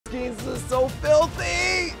Skenes. This is so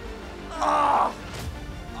filthy. Oh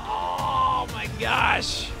my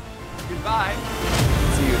gosh. Goodbye.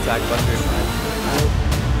 See you, Attack Buster.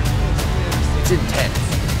 It's intense.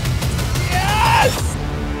 Yes!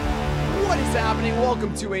 What is happening?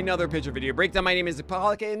 Welcome to another pitcher video breakdown. My name is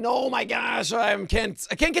Pollack, and oh my gosh, I can't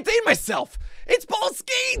contain myself. It's Paul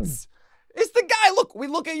Skenes. It's the guy. Look, we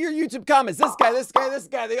look at your YouTube comments. This guy, this guy, this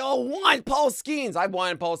guy. They all want Paul Skenes. I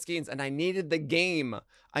wanted Paul Skenes, and I needed the game.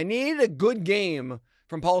 I needed a good game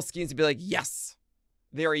from Paul Skenes to be like, yes,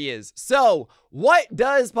 there he is. So, what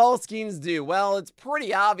does Paul Skenes do? Well, it's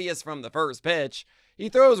pretty obvious from the first pitch. He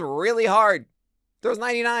throws really hard. Throws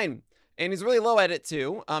 99. And he's really low at it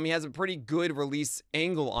too. He has a pretty good release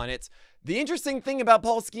angle on it. The interesting thing about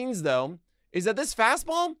Paul Skenes, though, is that this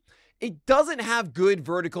fastball, it doesn't have good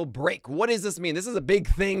vertical break. What does this mean? This is a big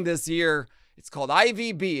thing this year. It's called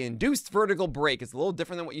IVB, Induced Vertical Break. It's a little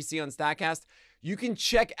different than what you see on StatCast. You can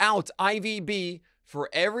check out IVB for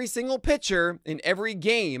every single pitcher in every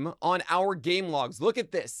game on our game logs. Look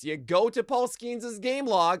at this. You go to Paul Skenes' game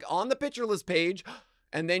log on the pitcher list page,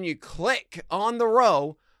 and then you click on the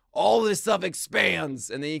row. All this stuff expands,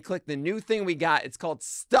 and then you click the new thing we got. It's called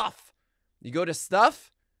Stuff. You go to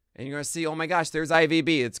Stuff, and you're going to see, oh my gosh, there's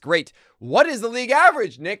IVB. It's great. What is the league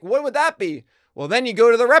average, Nick? What would that be? Well, then you go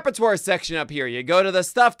to the repertoire section up here. You go to the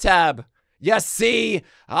Stuff tab. You see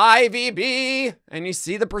IVB, and you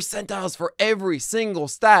see the percentiles for every single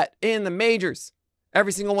stat in the majors.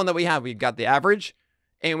 Every single one that we have. We've got the average,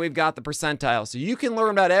 and we've got the percentile. So you can learn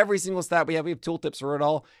about every single stat we have. We have tooltips for it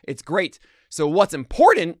all. It's great. So what's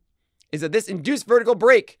important is that this induced vertical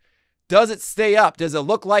break, does it stay up? Does it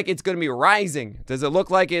look like it's going to be rising? Does it look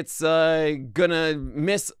like it's going to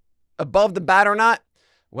miss above the bat or not?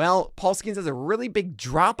 Well, Paul Skenes has a really big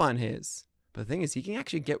drop on his. But the thing is, he can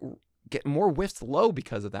actually get more whiffs low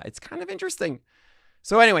because of that. It's kind of interesting.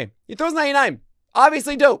 So anyway, he throws 99.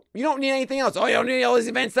 Obviously dope. You don't need anything else. Oh, you don't need all these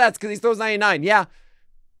event stats because he throws 99. Yeah.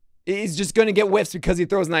 He's just going to get whiffs because he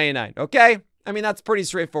throws 99. Okay? I mean, that's pretty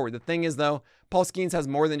straightforward. The thing is, though, Paul Skenes has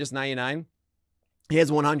more than just 99. He has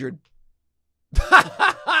 100.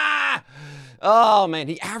 Oh, man.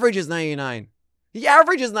 He averages 99. He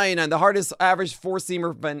averages 99. The hardest average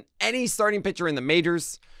four-seamer than any starting pitcher in the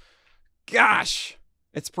majors. Gosh.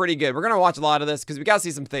 It's pretty good. We're going to watch a lot of this because we got to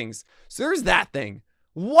see some things. So there's that thing.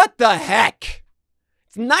 What the heck?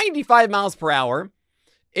 It's 95 miles per hour.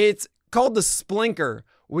 It's called the Splinker,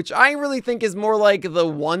 which I really think is more like the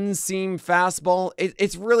one-seam fastball.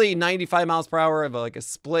 It's really 95 miles per hour of like a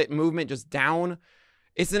split movement just down.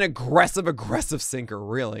 It's an aggressive sinker,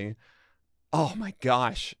 really. Oh my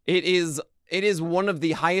gosh. It is one of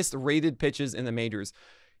the highest rated pitches in the majors.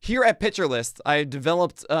 Here at Pitcher List, I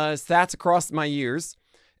developed stats across my years.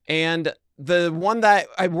 And the one that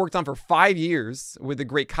I worked on for 5 years with the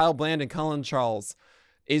great Kyle Bland and Colin Charles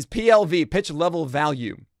is PLV, pitch level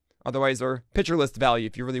value. Otherwise, or pitcher list value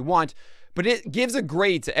if you really want. But it gives a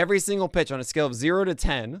grade to every single pitch on a scale of 0 to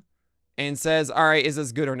 10 and says, all right, is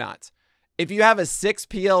this good or not? If you have a 6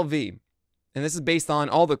 PLV, and this is based on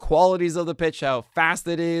all the qualities of the pitch, how fast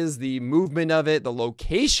it is, the movement of it, the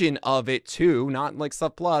location of it too, not like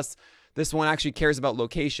Stuff Plus. This one actually cares about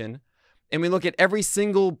location. And we look at every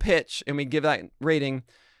single pitch and we give that rating.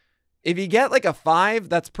 If you get like a 5,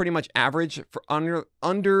 that's pretty much average for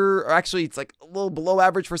or actually it's like a little below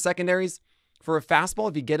average for secondaries. For a fastball,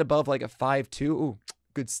 if you get above like a 5.2, ooh,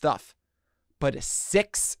 good stuff. But a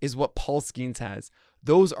 6 is what Paul Skenes has.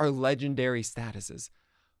 Those are legendary statuses.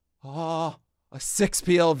 Oh, a 6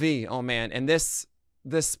 PLV. Oh man, and this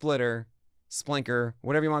splinker,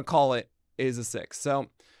 whatever you want to call it, is a 6. So,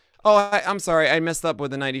 I'm sorry, I messed up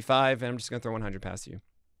with the 95, and I'm just gonna throw 100 past you.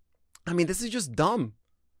 I mean, this is just dumb.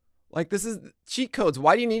 Like, this is cheat codes.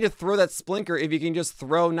 Why do you need to throw that splinker if you can just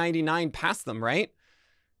throw 99 past them, right?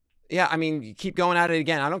 Yeah, I mean, you keep going at it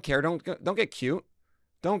again. I don't care. Don't get cute.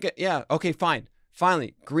 Yeah, okay, fine.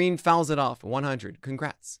 Finally, Green fouls it off. 100.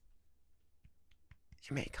 Congrats.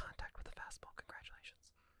 You made contact with the fastball.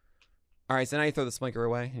 Congratulations. All right, so now you throw the splinker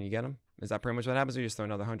away and you get him. Is that pretty much what happens? Or you just throw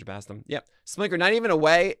another 100 past them? Yep. Splinker, not even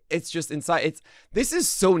away. It's just inside. This is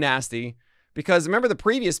so nasty. Because remember the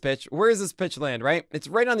previous pitch, where does this pitch land, right? It's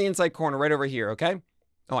right on the inside corner, right over here, okay?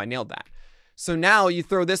 Oh, I nailed that. So now you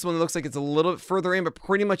throw this one that looks like it's a little bit further in, but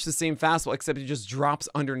pretty much the same fastball, except it just drops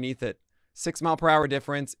underneath it. 6 mile per hour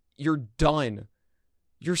difference. You're done.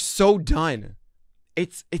 You're so done.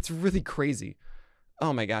 It's really crazy.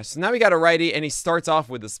 Oh my gosh. So now we got a righty, and he starts off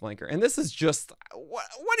with the splinker. And this is just,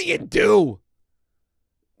 what do you do?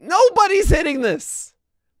 Nobody's hitting this.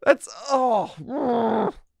 That's,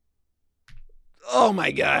 oh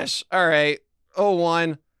my gosh. All right.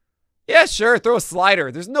 0-1. Yeah, sure, throw a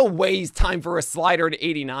slider. There's no way he's time for a slider at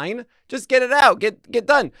 89. Just get it out, get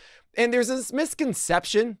done. And there's this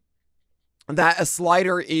misconception that a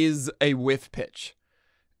slider is a whiff pitch.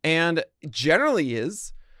 And generally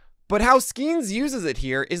is, but how Skenes uses it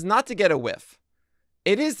here is not to get a whiff.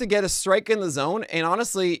 It is to get a strike in the zone, and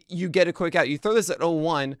honestly, you get a quick out. You throw this at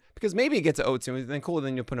 0-1, because maybe it gets to 0-2, and then cool,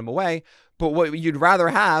 then you'll put him away. But what you'd rather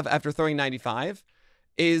have after throwing 95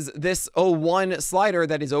 is this 0-1 slider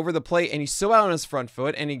that is over the plate, and he's so out on his front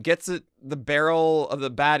foot, and he gets it. The barrel of the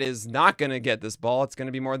bat is not going to get this ball. It's going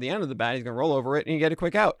to be more at the end of the bat. He's going to roll over it, and you get a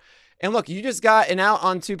quick out. And look, you just got an out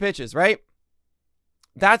on 2 pitches, right?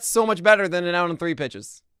 That's so much better than an out on 3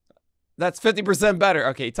 pitches. That's 50% better.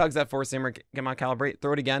 Okay, he tugs that four-seamer. Get my calibrate.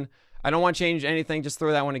 Throw it again. I don't want to change anything. Just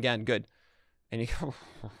throw that one again. Good. And you go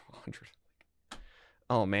 100.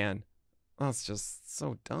 Oh, man. That's just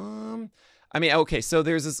so dumb. I mean, okay, so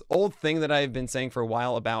there's this old thing that I've been saying for a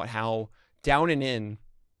while about how down and in,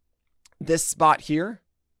 this spot here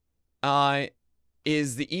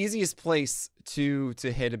is the easiest place to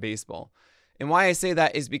hit a baseball. And why I say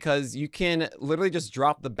that is because you can literally just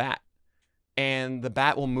drop the bat, and the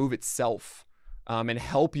bat will move itself and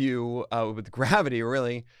help you with gravity,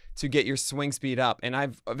 really, to get your swing speed up. And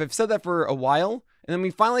I've said that for a while, and then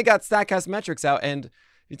we finally got StatCast metrics out, and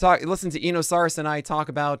listen to Eno Saris and I talk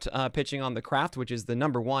about pitching on The Craft, which is the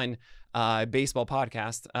 #1 baseball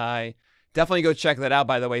podcast. Definitely go check that out,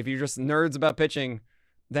 by the way. If you're just nerds about pitching,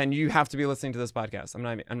 then you have to be listening to this podcast.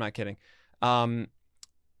 I'm not kidding.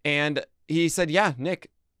 And he said, yeah,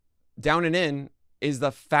 Nick, down and in is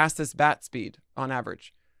the fastest bat speed on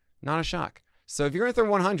average. Not a shock. So if you're going to throw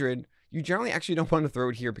 100, you generally actually don't want to throw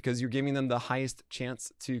it here because you're giving them the highest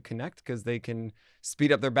chance to connect because they can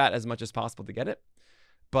speed up their bat as much as possible to get it.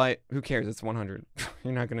 But who cares? It's 100.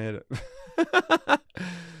 You're not going to hit it.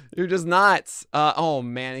 You're just not. Oh,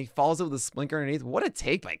 man. He falls over the splinker underneath. What a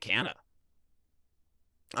take by Canna.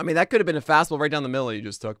 I mean, that could have been a fastball right down the middle you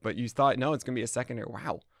just took, but you thought, no, it's going to be a seconder.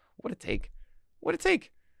 Wow. What a take. What a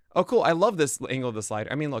take. Oh, cool. I love this angle of the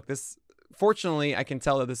slider. I mean, look, this, fortunately, I can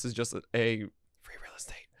tell that this is just a free real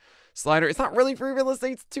estate slider. It's not really free real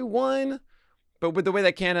estate. It's 2-1. But with the way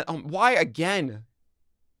that Canna, why again?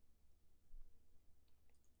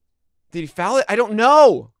 Did he foul it? I don't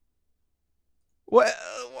know. What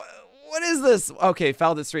is this? Okay,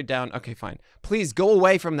 fouled it straight down. Okay, fine. Please go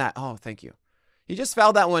away from that. Oh, thank you. He just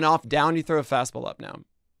fouled that one off. Down, you throw a fastball up now.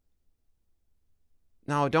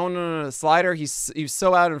 No, no. Slider, he's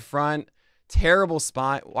so out in front. Terrible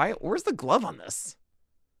spot. Why? Where's the glove on this?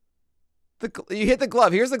 You hit the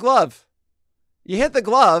glove. Here's the glove. You hit the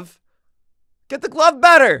glove. Get the glove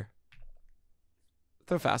better.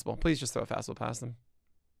 Throw a fastball. Please just throw a fastball past him.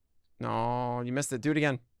 No, you missed it. Do it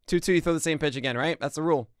again. 2-2, you throw the same pitch again, right? That's the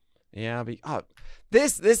rule. Yeah, but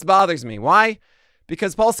this bothers me. Why?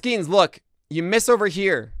 Because Paul Skenes, look, you miss over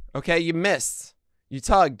here, okay? You missed. You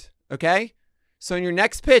tugged, okay? So in your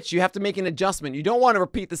next pitch, you have to make an adjustment. You don't want to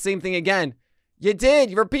repeat the same thing again. You did.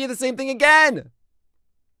 You repeated the same thing again.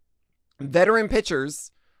 Veteran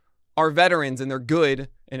pitchers are veterans, and they're good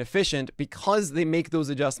and efficient because they make those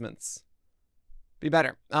adjustments. Be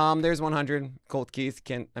better. There's 100. Colt Keith.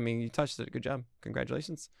 You touched it. Good job.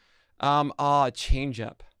 Congratulations.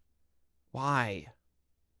 Changeup. Why?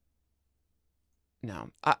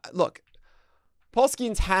 No. Look, Paul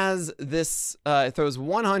Skenes has this, throws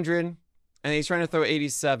 100, and he's trying to throw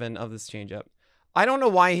 87 of this changeup. I don't know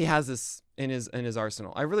why he has this in his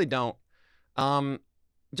arsenal. I really don't.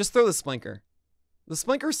 Just throw the splinker. The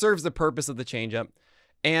splinker serves the purpose of the changeup.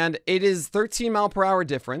 And it is 13 mile per hour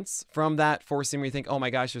difference from that four seam where you think, oh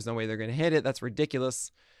my gosh, there's no way they're going to hit it. That's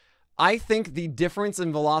ridiculous. I think the difference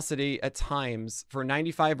in velocity at times for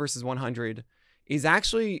 95 versus 100 is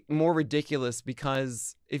actually more ridiculous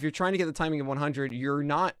because if you're trying to get the timing of 100, you're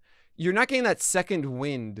not getting that second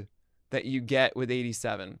wind that you get with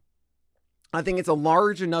 87. I think it's a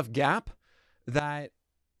large enough gap that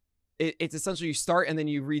it's essentially you start and then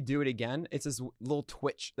you redo it again. It's this little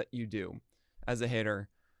twitch that you do as a hitter.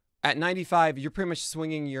 At 95, you're pretty much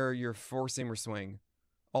swinging your four-seamer swing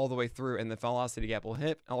all the way through, and the velocity gap will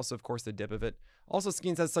hit. Also, of course, the dip of it. Also,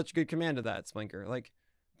 Skenes has such good command of that splinker. Like,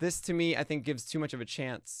 this, to me, I think gives too much of a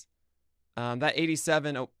chance. That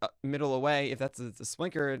 87 middle away, if that's a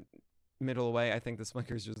splinker middle away, I think the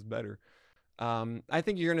splinker is just better. I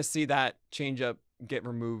think you're going to see that changeup get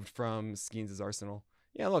removed from Skenes' arsenal.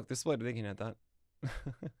 Yeah, look, the splitter, they can hit that.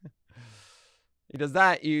 He does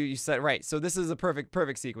that, you set right. So this is a perfect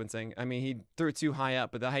sequencing. I mean, he threw it too high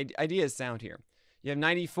up, but the idea is sound here. You have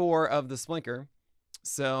 94 of the splinker,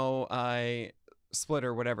 so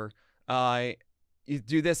splitter, whatever. You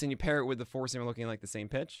do this and you pair it with the four-seamer looking like the same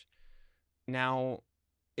pitch. Now,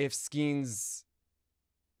 if Skenes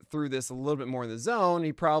threw this a little bit more in the zone,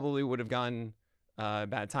 he probably would have gotten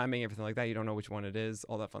bad timing, everything like that. You don't know which one it is,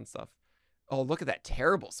 all that fun stuff. Oh, look at that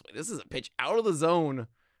terrible swing. This is a pitch out of the zone.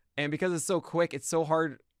 And because it's so quick, it's so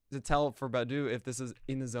hard to tell for Baddoo if this is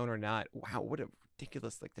in the zone or not. Wow, what a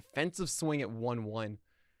ridiculous like defensive swing at 1-1.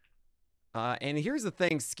 And here's the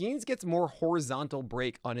thing. Skenes gets more horizontal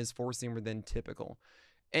break on his four-seamer than typical.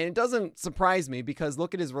 And it doesn't surprise me because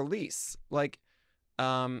look at his release. Like,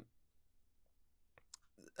 I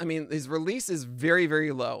mean, his release is very,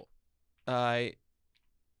 very low.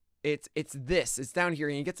 It's down here,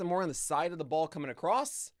 and he gets it more on the side of the ball coming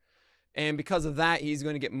across. And because of that, he's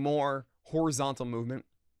going to get more horizontal movement.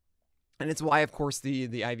 And it's why, of course, the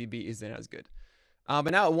IVB isn't as good.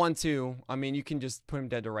 But now at 1-2, I mean, you can just put him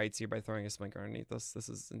dead to rights here by throwing a splinker underneath this. This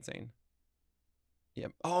is insane.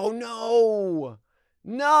 Yep. Oh, no.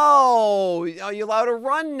 No. Are you allowed to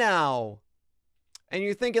run now? And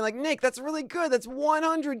you're thinking, like, Nick, that's really good. That's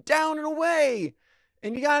 100 down and away.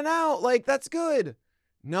 And you got an out. Like, that's good.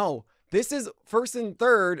 No. This is first and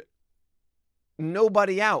third.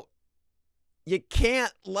 Nobody out. You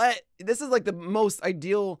can't let... This is like the most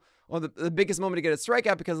ideal... Or the biggest moment to get a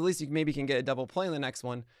strikeout because at least you maybe can get a double play in the next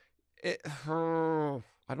one. I don't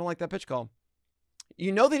like that pitch call.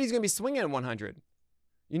 You know that he's going to be swinging at 100.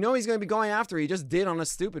 You know he's going to be going after it. He just did on a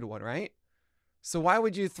stupid one, right? So why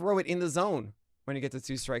would you throw it in the zone when you get to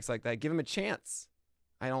 2 strikes like that? Give him a chance.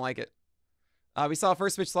 I don't like it. We saw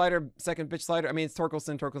first pitch slider, second pitch slider. I mean, it's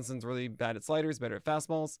Torkelson. Torkelson's really bad at sliders, better at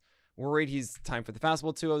fastballs. Worried he's time for the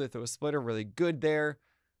fastball 2-0. They throw a splitter, really good there.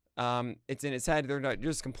 It's in his head. They're not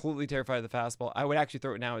just completely terrified of the fastball. I would actually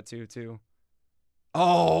throw it now at 2-2.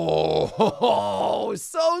 Oh,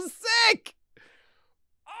 so sick.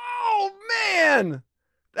 Oh, man.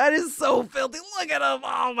 That is so filthy. Look at him.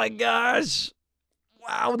 Oh, my gosh.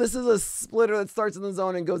 Wow, this is a splitter that starts in the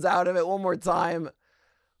zone and goes out of it one more time.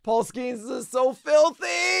 Paul Skenes is so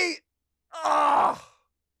filthy. Oh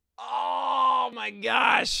my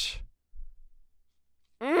gosh.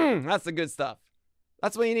 That's the good stuff.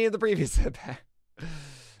 That's what you needed the previous hit back.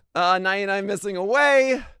 99 missing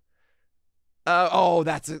away. Oh,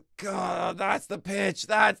 that's the pitch.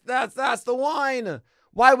 That's the wine.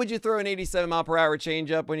 Why would you throw an 87 mile per hour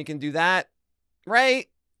changeup when you can do that? Right?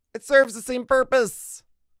 It serves the same purpose.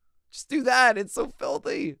 Just do that. It's so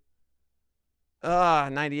filthy.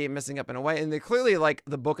 98 missing up and away. And they clearly like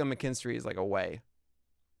the book of McKinstry is like away.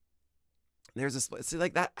 There's a split. See,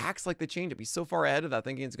 like that acts like the changeup. He's so far ahead of that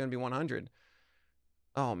thinking it's going to be 100.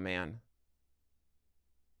 Oh, man.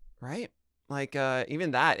 Right? Like,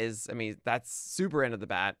 even that is, I mean, that's super end of the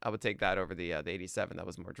bat. I would take that over the 87. That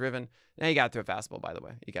was more driven. Now you got to throw a fastball, by the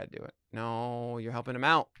way. You got to do it. No, you're helping him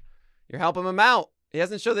out. You're helping him out. He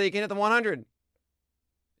hasn't shown that he can hit the 100.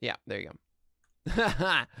 Yeah, there you go.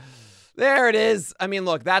 There it is. I mean,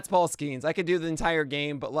 look, that's Paul Skenes. I could do the entire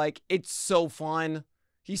game, but, like, it's so fun.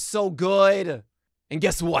 He's so good. And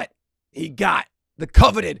guess what? He got the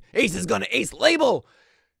coveted Ace is Gonna Ace label.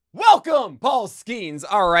 Welcome, Paul Skenes.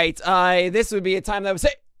 All right, this would be a time that would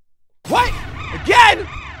say, what? Again?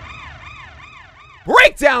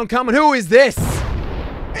 Breakdown coming. Who is this?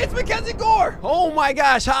 It's Mackenzie Gore. Oh my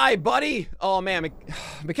gosh. Hi, buddy. Oh man,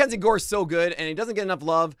 Mackenzie Gore's so good, and he doesn't get enough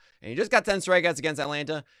love, and he just got 10 strikeouts against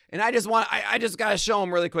Atlanta, and I just gotta show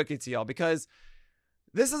him really quickly to y'all because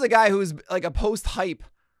this is a guy who's like a post-hype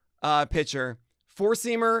pitcher.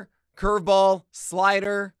 Four-seamer, curveball,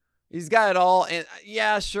 slider. He's got it all. And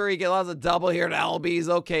yeah, sure, he get lots of double here to LBs.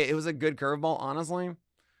 Okay, it was a good curveball, honestly.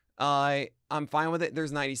 I'm fine with it.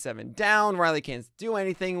 There's 97 down. Riley can't do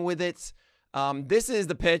anything with it. This is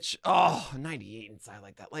the pitch. Oh, 98 inside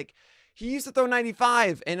like that. Like, he used to throw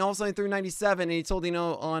 95, and all of a sudden he threw 97, and he told,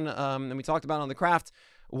 on, and we talked about on the craft,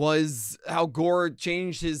 was how Gore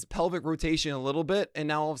changed his pelvic rotation a little bit, and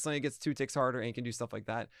now all of a sudden he gets 2 ticks harder and he can do stuff like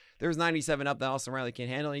that. There's 97 up that Austin Riley can't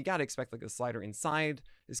handle. You got to expect like a slider inside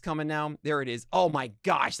is coming now. There it is. Oh my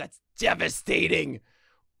gosh, that's devastating.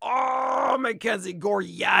 Oh, Mackenzie Gore,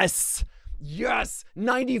 yes. Yes,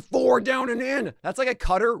 94 down and in. That's like a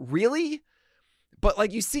cutter, really? But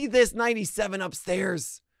like you see this 97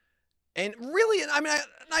 upstairs. And really, I mean,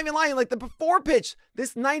 I'm not even lying, like the before pitch,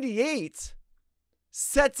 this 98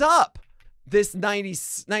 sets up this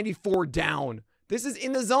 94 down. This is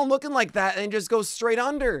in the zone looking like that and just goes straight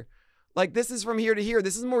under. Like this is from here to here.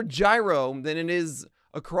 This is more gyro than it is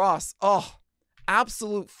across. Oh,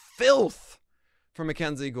 absolute filth for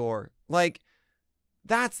Mackenzie Gore. Like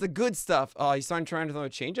that's the good stuff. Oh, he's starting trying to throw a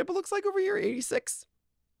changeup. It looks like over here, 86.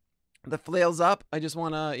 The flails up. I just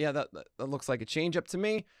want to, yeah, that looks like a changeup to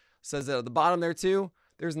me. Says it at the bottom there too.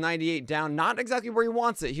 There's 98 down. Not exactly where he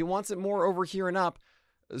wants it. He wants it more over here and up.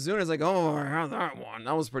 Zuna's like, oh, I have that one.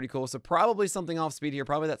 That was pretty cool. So probably something off speed here.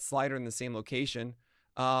 Probably that slider in the same location.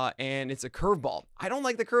 And it's a curveball. I don't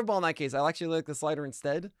like the curveball in that case. I actually like the slider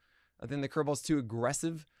instead. I think the curveball's too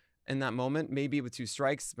aggressive in that moment. Maybe with 2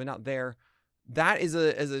 strikes, but not there. That is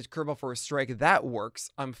a curveball for a strike. That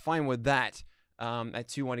works. I'm fine with that. At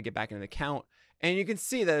 2-1 to get back into the count. And you can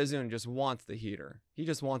see that Azuna just wants the heater. He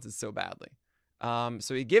just wants it so badly.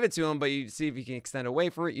 So you give it to him, but you see if you can extend away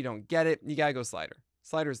for it. You don't get it. You got to go slider.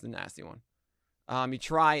 Slider's the nasty one. You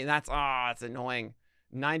try, and that's annoying.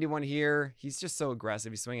 91 here. He's just so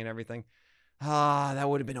aggressive. He's swinging everything. That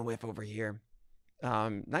would have been a whiff over here.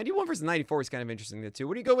 91 versus 94 is kind of interesting, too.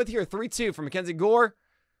 What do you go with here? 3-2 from Mackenzie Gore.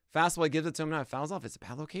 Fastball, he gives it to him. Now it fouls off. It's a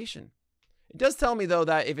bad location. It does tell me, though,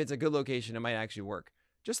 that if it's a good location, it might actually work.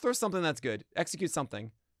 Just throw something that's good. Execute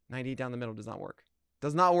something. 98 down the middle does not work.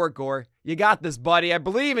 Does not work, Gore. You got this, buddy. I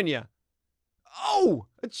believe in you. Oh,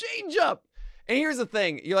 a changeup. And here's the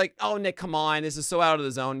thing. You're like, oh, Nick, come on. This is so out of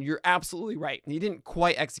the zone. You're absolutely right. He didn't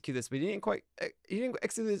quite execute this, but he didn't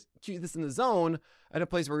execute this in the zone at a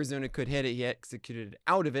place where Azuna could hit it. He executed it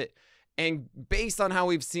out of it. And based on how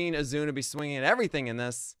we've seen Azuna be swinging at everything in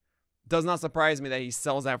this, does not surprise me that he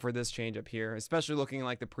sells out for this changeup here, especially looking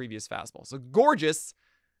like the previous fastball. So gorgeous.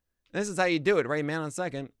 This is how you do it, right? Man on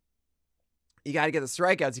second. You got to get the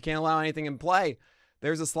strikeouts. You can't allow anything in play.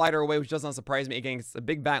 There's a slider away, which does not surprise me. Again, it's a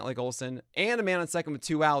big bat like Olsen and a man on second with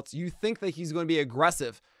 2 outs. You think that he's going to be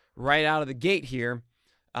aggressive right out of the gate here.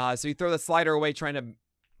 So you throw the slider away, trying to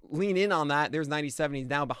lean in on that. There's 97. He's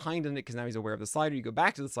now behind in it because now he's aware of the slider. You go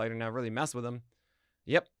back to the slider now, really mess with him.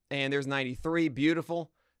 Yep. And there's 93.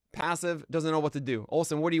 Beautiful. Passive. Doesn't know what to do.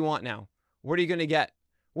 Olsen, what do you want now? What are you going to get?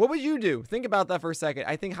 What would you do? Think about that for a second.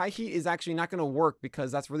 I think high heat is actually not going to work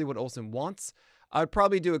because that's really what Olsen wants. I would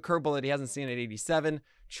probably do a curveball that he hasn't seen at 87.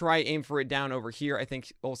 Try aim for it down over here. I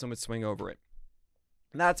think Olsen would swing over it.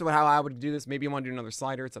 And that's how I would do this. Maybe you want to do another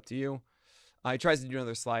slider. It's up to you. He tries to do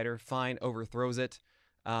another slider. Fine. Overthrows it.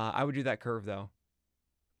 I would do that curve, though.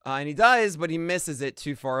 And he does, but he misses it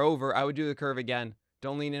too far over. I would do the curve again.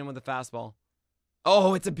 Don't lean in with the fastball.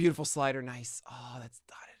 Oh, it's a beautiful slider. Nice. Oh, that's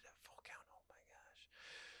dotted at full count. Oh,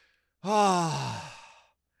 my gosh. Oh.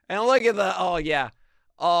 And look at the... Oh, yeah.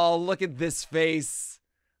 Oh, look at this face.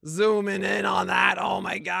 Zooming in on that. Oh,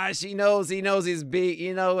 my gosh. He knows he's beat.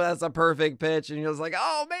 You know that's a perfect pitch. And he was like,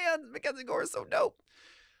 oh, man, Mackenzie Gore is so dope.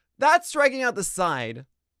 That's striking out the side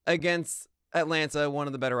against Atlanta, one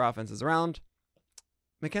of the better offenses around.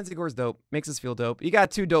 Mackenzie Gore's dope. Makes us feel dope. You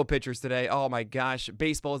got 2 dope pitchers today. Oh, my gosh.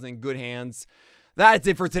 Baseball is in good hands. That's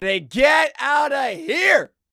it for today. Get out of here.